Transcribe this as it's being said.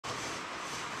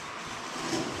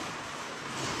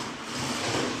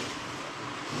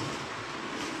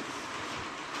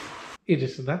It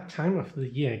is that time of the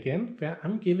year again where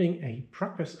I'm giving a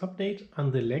progress update on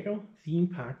the LEGO theme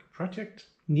park project.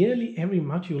 Nearly every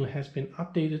module has been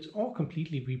updated or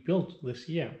completely rebuilt this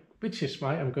year, which is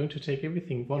why I'm going to take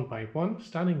everything one by one,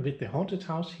 starting with the haunted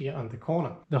house here on the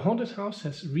corner. The haunted house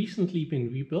has recently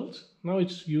been rebuilt. Now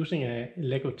it's using a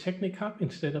LEGO Technic Hub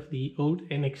instead of the old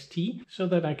NXT, so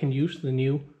that I can use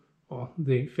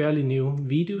the fairly new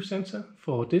video sensor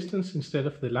for distance instead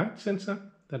of the light sensor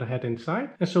that I had inside,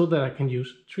 and so that I can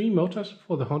use 3 motors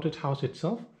for the haunted house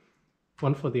itself,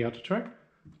 one for the outer track,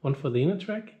 one for the inner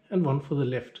track, and one for the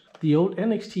lift. The old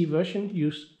NXT version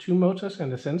used 2 motors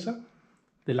and a sensor,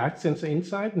 the light sensor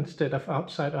inside instead of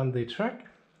outside on the track,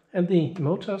 and the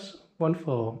motors, one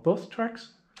for both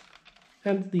tracks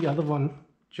and the other one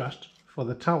just for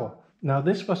the tower. Now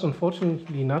this was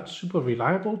unfortunately not super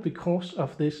reliable because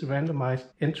of this randomized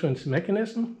entrance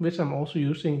mechanism, which I'm also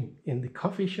using in the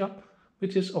coffee shop,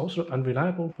 which is also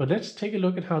unreliable. But let's take a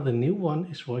look at how the new one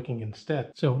is working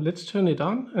instead. So let's turn it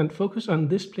on and focus on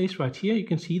this place right here. You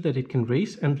can see that it can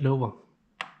raise and lower.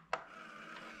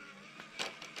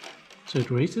 So it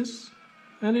raises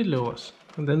and it lowers,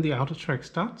 and then the outer track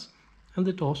starts and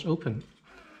the doors open.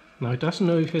 Now it doesn't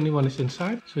know if anyone is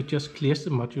inside, so it just clears the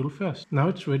module first. Now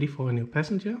it's ready for a new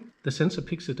passenger. The sensor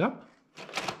picks it up,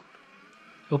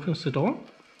 opens the door,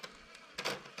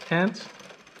 and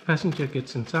the passenger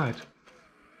gets inside.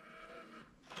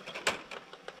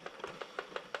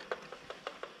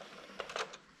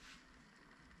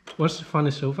 Once the fun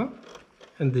is over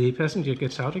and the passenger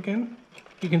gets out again,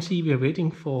 you can see we are waiting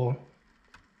for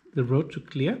the road to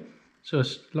clear. So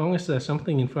as long as there's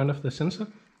something in front of the sensor,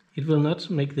 it will not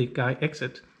make the guy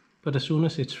exit. But as soon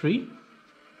as it's free,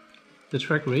 the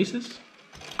track raises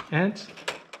and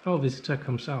our visitor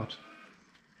comes out.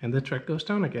 And the track goes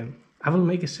down again. I will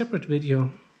make a separate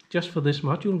video just for this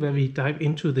module where we dive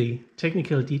into the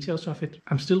technical details of it.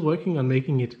 I'm still working on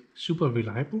making it super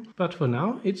reliable, but for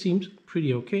now it seems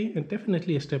pretty okay and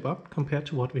definitely a step up compared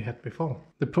to what we had before.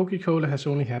 The Poke-Cola has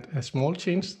only had a small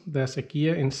change. There's a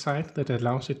gear inside that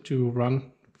allows it to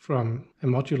run from a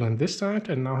module on this side,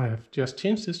 and now I have just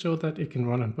changed it so that it can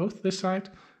run on both this side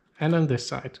and on this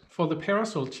side. For the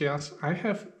parasol chairs, I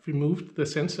have removed the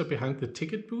sensor behind the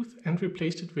ticket booth and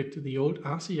replaced it with the old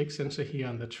RCX sensor here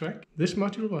on the track. This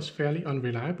module was fairly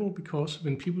unreliable because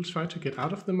when people try to get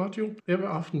out of the module, there were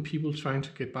often people trying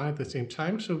to get by at the same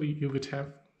time, so you would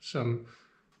have some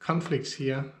conflicts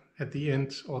here at the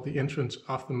end or the entrance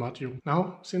of the module.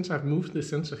 Now, since I've moved the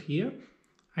sensor here,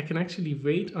 I can actually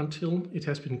wait until it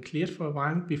has been cleared for a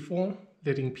while before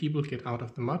letting people get out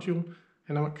of the module.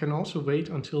 And I can also wait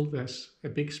until there's a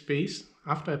big space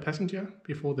after a passenger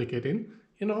before they get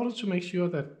in order to make sure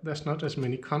that there's not as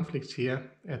many conflicts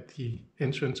here at the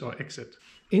entrance or exit.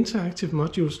 Interactive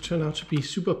modules turn out to be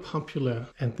super popular,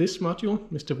 and this module,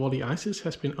 Mr. Wally Ices,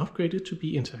 has been upgraded to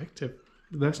be interactive.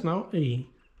 There's now a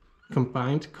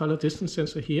combined color distance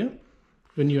sensor here.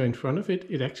 When you're in front of it,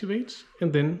 it activates,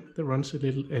 and then there runs a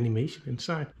little animation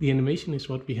inside. The animation is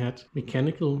what we had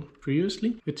mechanical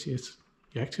previously, which is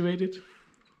you activate it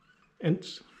and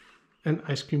an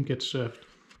ice cream gets served.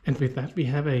 And with that we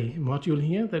have a module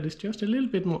here that is just a little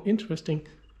bit more interesting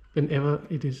whenever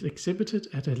it is exhibited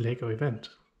at a LEGO event.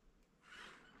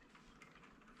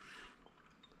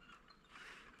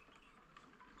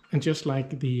 And just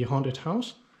like the haunted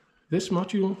house, this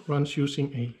module runs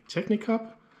using a Technic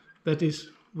Hub that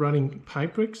is running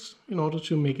Pybricks in order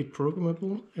to make it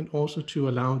programmable and also to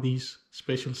allow these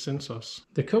special sensors.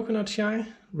 The coconut shy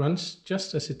runs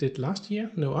just as it did last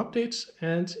year, no updates,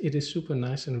 and it is super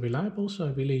nice and reliable, so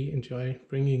I really enjoy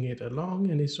bringing it along,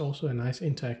 and it's also a nice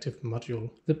interactive module.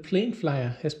 The plane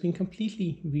flyer has been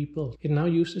completely rebuilt. It now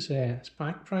uses a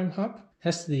Sprike Prime hub,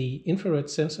 has the infrared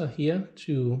sensor here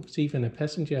to see when a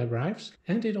passenger arrives,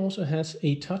 and it also has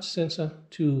a touch sensor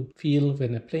to feel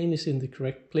when a plane is in the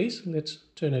correct place. Let's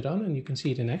turn it on and you can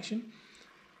see it in action.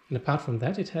 And apart from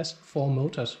that, it has 4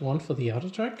 motors, one for the outer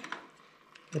track.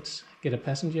 Let's get a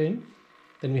passenger in.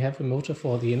 Then we have a motor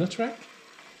for the inner track,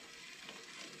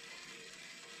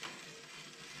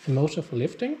 a motor for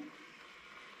lifting,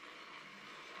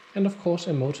 and of course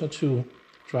a motor to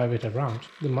drive it around.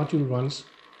 The module runs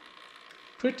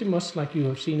pretty much like you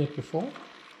have seen it before.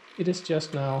 It is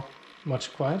just now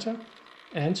much quieter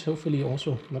and hopefully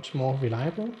also much more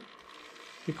reliable,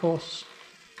 because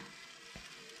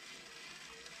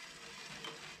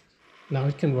now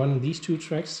it can run these 2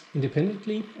 tracks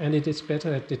independently, and it is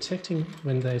better at detecting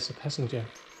when there is a passenger.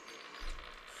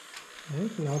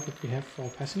 And now that we have 4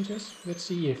 passengers, let's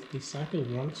see if the cycle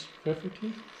runs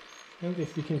perfectly and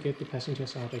if we can get the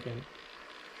passengers out again.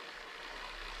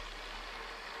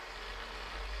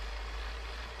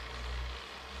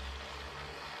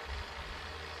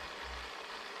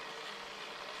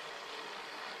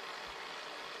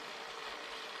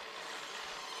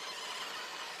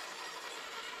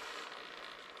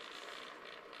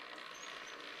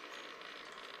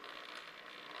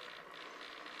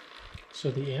 So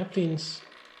the airplanes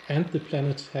and the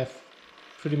planets have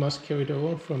pretty much carried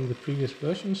over from the previous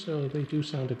version, so they do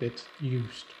sound a bit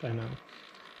used by now.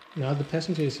 Now the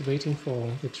passenger is waiting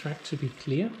for the track to be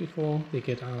clear before they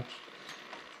get out.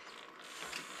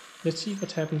 Let's see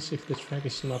what happens if the track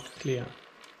is not clear.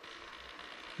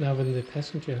 Now when the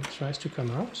passenger tries to come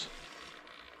out,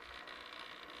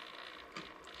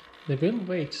 they will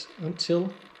wait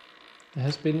until there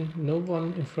has been no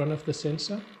one in front of the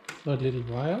sensor for a little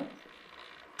while.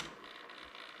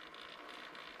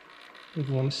 And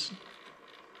once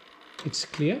it's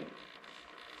clear,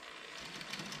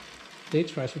 they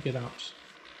try to get out.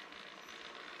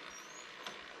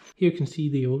 Here you can see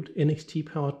the old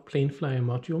NXT powered plane flyer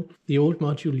module. The old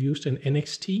module used an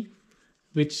NXT,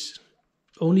 which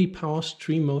only powers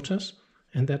 3 motors,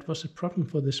 and that was a problem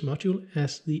for this module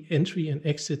as the entry and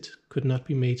exit could not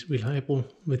be made reliable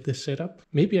with this setup.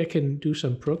 Maybe I can do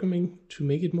some programming to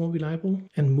make it more reliable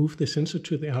and move the sensor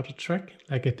to the outer track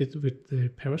like I did with the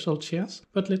parasol chairs,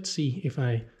 but let's see if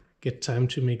I get time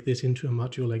to make this into a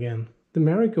module again. The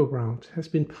merry-go-round has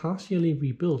been partially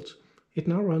rebuilt. It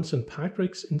now runs on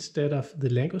Pybricks instead of the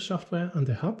Lego software on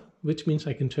the hub, which means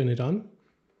I can turn it on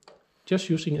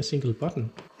just using a single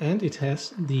button. And it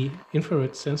has the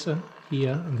infrared sensor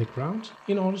here on the ground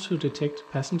in order to detect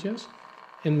passengers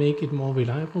and make it more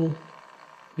reliable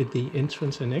with the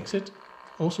entrance and exit,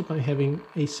 also by having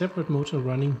a separate motor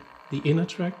running the inner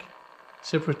track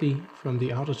separately from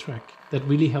the outer track. That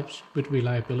really helps with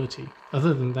reliability.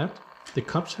 Other than that, the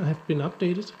cups have been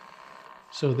updated,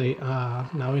 so they are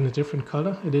now in a different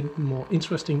color, a little more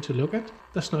interesting to look at.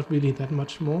 There's not really that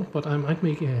much more, but I might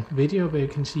make a video where you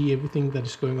can see everything that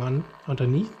is going on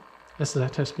underneath, as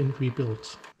that has been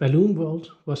rebuilt. Balloon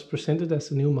World was presented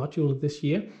as a new module this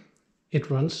year. It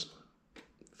runs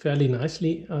fairly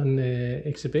nicely on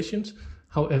exhibitions.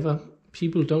 However,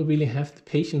 people don't really have the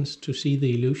patience to see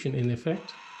the illusion in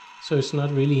effect, so it's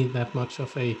not really that much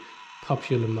of a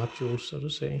popular module, so to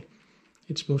say.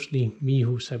 It's mostly me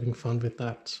who's having fun with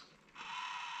that.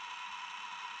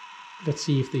 Let's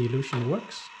see if the illusion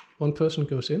works. One person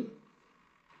goes in.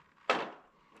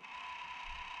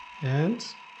 And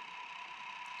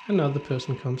another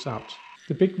person comes out.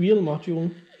 The big wheel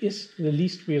module is the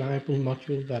least reliable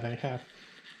module that I have.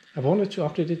 I wanted to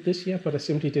update it this year, but I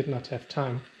simply did not have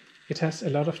time. It has a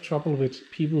lot of trouble with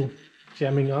people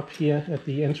jamming up here at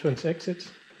the entrance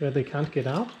exit where they can't get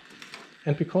out.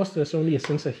 And because there's only a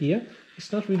sensor here,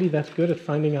 it's not really that good at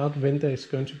finding out when there is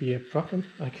going to be a problem.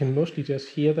 I can mostly just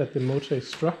hear that the motor is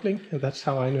struggling, and that's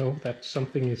how I know that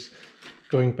something is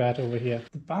going bad over here.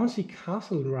 The Bouncy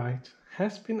castle ride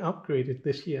has been upgraded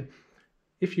this year.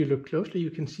 If you look closely, you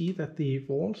can see that the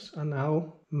walls are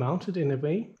now mounted in a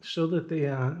way so that they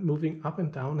are moving up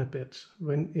and down a bit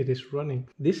when it is running.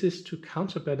 This is to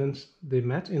counterbalance the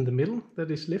mat in the middle that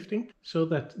is lifting, so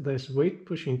that there's weight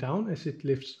pushing down as it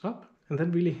lifts up. And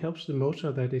that really helps the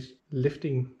motor that is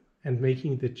lifting and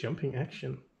making the jumping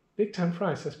action. Big Time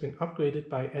Fries has been upgraded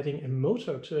by adding a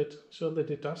motor to it so that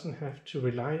it doesn't have to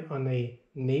rely on a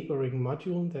neighboring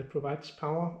module that provides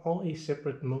power or a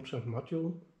separate motor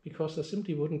module, because there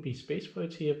simply wouldn't be space for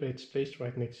it here where it's placed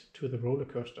right next to the roller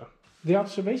coaster. The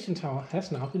observation tower has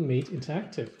now been made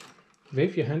interactive.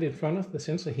 Wave your hand in front of the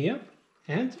sensor here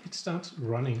and it starts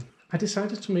running. I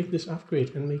decided to make this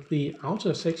upgrade and make the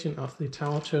outer section of the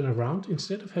tower turn around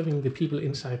instead of having the people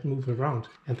inside move around.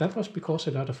 And that was because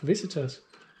a lot of visitors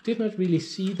did not really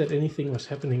see that anything was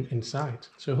happening inside.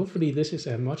 So hopefully this is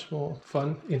a much more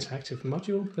fun interactive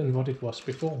module than what it was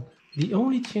before. The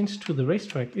only change to the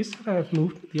racetrack is that I have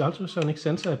moved the ultrasonic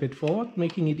sensor a bit forward,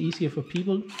 making it easier for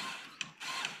people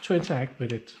to interact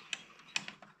with it.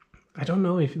 I don't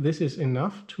know if this is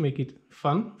enough to make it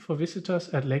fun for visitors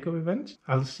at LEGO events.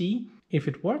 I'll see. If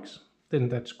it works, then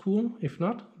that's cool. If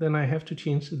not, then I have to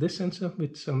change this sensor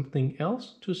with something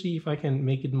else to see if I can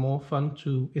make it more fun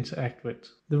to interact with.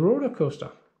 The roller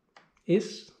coaster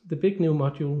is the big new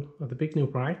module, or the big new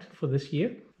ride for this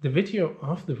year. The video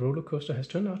of the roller coaster has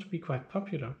turned out to be quite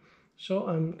popular, so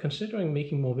I'm considering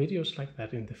making more videos like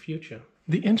that in the future.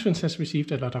 The entrance has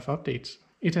received a lot of updates.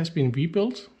 It has been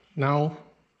rebuilt, now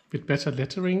with better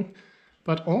lettering,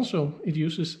 but also it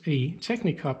uses a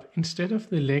Technic Hub instead of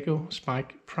the Lego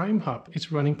Sprike Prime Hub. It's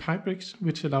running Pybricks,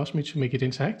 which allows me to make it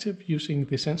interactive using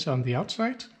the sensor on the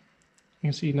outside. You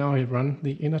can see now I run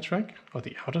the inner track or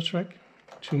the outer track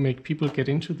to make people get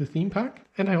into the theme park.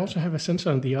 And I also have a sensor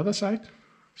on the other side.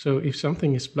 So if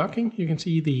something is blocking, you can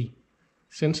see the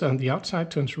sensor on the outside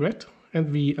turns red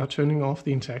and we are turning off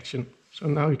the interaction. So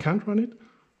now you can't run it,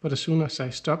 but as soon as I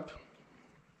stop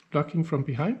blocking from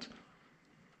behind,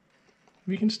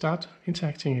 we can start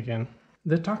interacting again.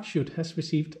 The dog chute has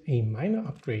received a minor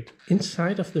upgrade.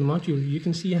 Inside of the module you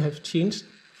can see I have changed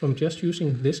from just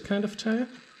using this kind of tire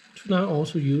to now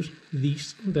also use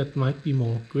these that might be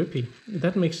more grippy.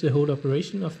 That makes the whole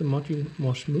operation of the module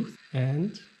more smooth.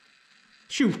 And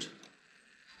shoot!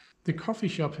 The coffee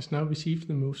shop has now received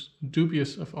the most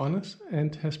dubious of honors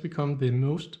and has become the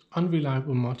most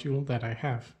unreliable module that I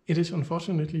have. It is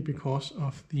unfortunately because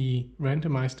of the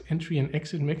randomized entry and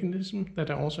exit mechanism that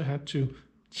I also had to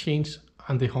change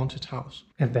on the haunted house.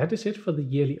 And that is it for the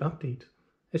yearly update.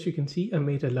 As you can see, I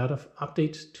made a lot of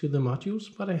updates to the modules,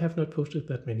 but I have not posted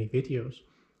that many videos.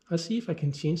 I'll see if I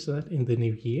can change that in the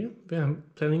new year, where I'm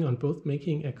planning on both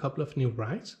making a couple of new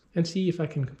rides and see if I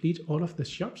can complete all of the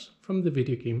shops from the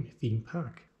video game theme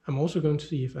park. I'm also going to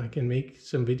see if I can make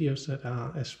some videos that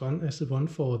are as fun as the one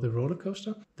for the roller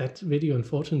coaster. That video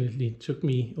unfortunately took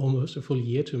me almost a full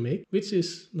year to make, which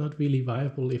is not really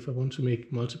viable if I want to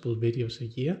make multiple videos a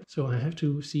year, so I have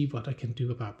to see what I can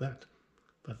do about that.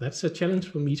 But that's a challenge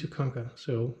for me to conquer,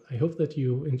 so I hope that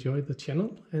you enjoy the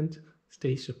channel and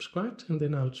stay subscribed, and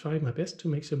then I'll try my best to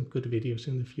make some good videos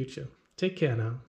in the future. Take care now.